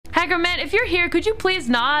Hacker man, if you're here, could you please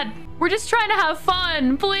not? We're just trying to have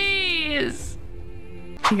fun, please.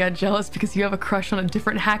 You got jealous because you have a crush on a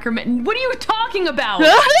different hacker man. What are you talking about?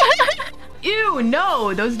 Ew,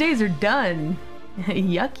 no, those days are done.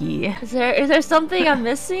 Yucky. Is there something I'm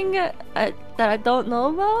missing that I don't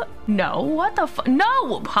know about? No, what the fuck?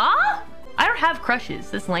 No, huh? I don't have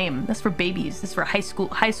crushes. That's lame. That's for babies. That's for high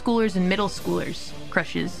schoolers and middle schoolers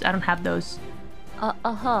crushes. I don't have those.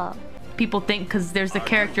 People think because there's a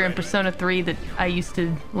character in Persona 3 that I used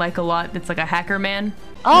to like a lot that's like a hacker man.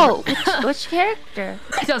 Oh, which character?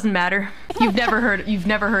 It doesn't matter. You've never heard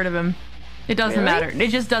of him. It doesn't matter. It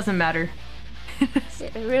just doesn't matter.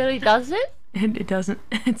 It really doesn't? It doesn't.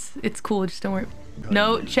 It's cool. Just don't worry.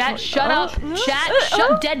 No, chat, shut up. Chat,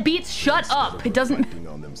 shut. Deadbeats, shut up. It doesn't.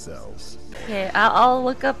 Okay, I'll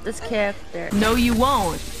look up this character. No, you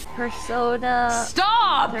won't. Persona.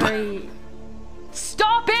 Stop! 3.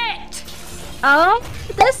 Stop it! Oh,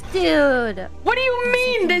 this dude. What do you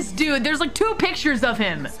mean, this dude? There's like 2 pictures of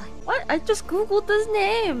him. What? I just googled his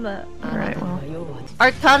name. Alright, well.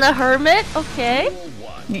 Arcana Hermit? Okay.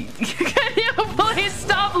 Can you please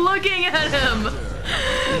stop looking at him?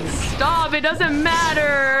 Stop, it doesn't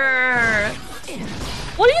matter.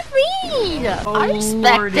 What do you mean? Oh, I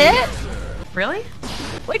respect Lordy. it. Really?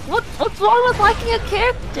 Like, what's wrong with liking a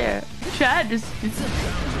character? Chad,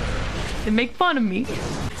 they make fun of me.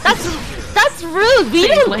 That's rude. We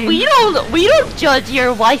don't judge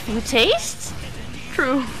your waifu tastes.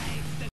 True.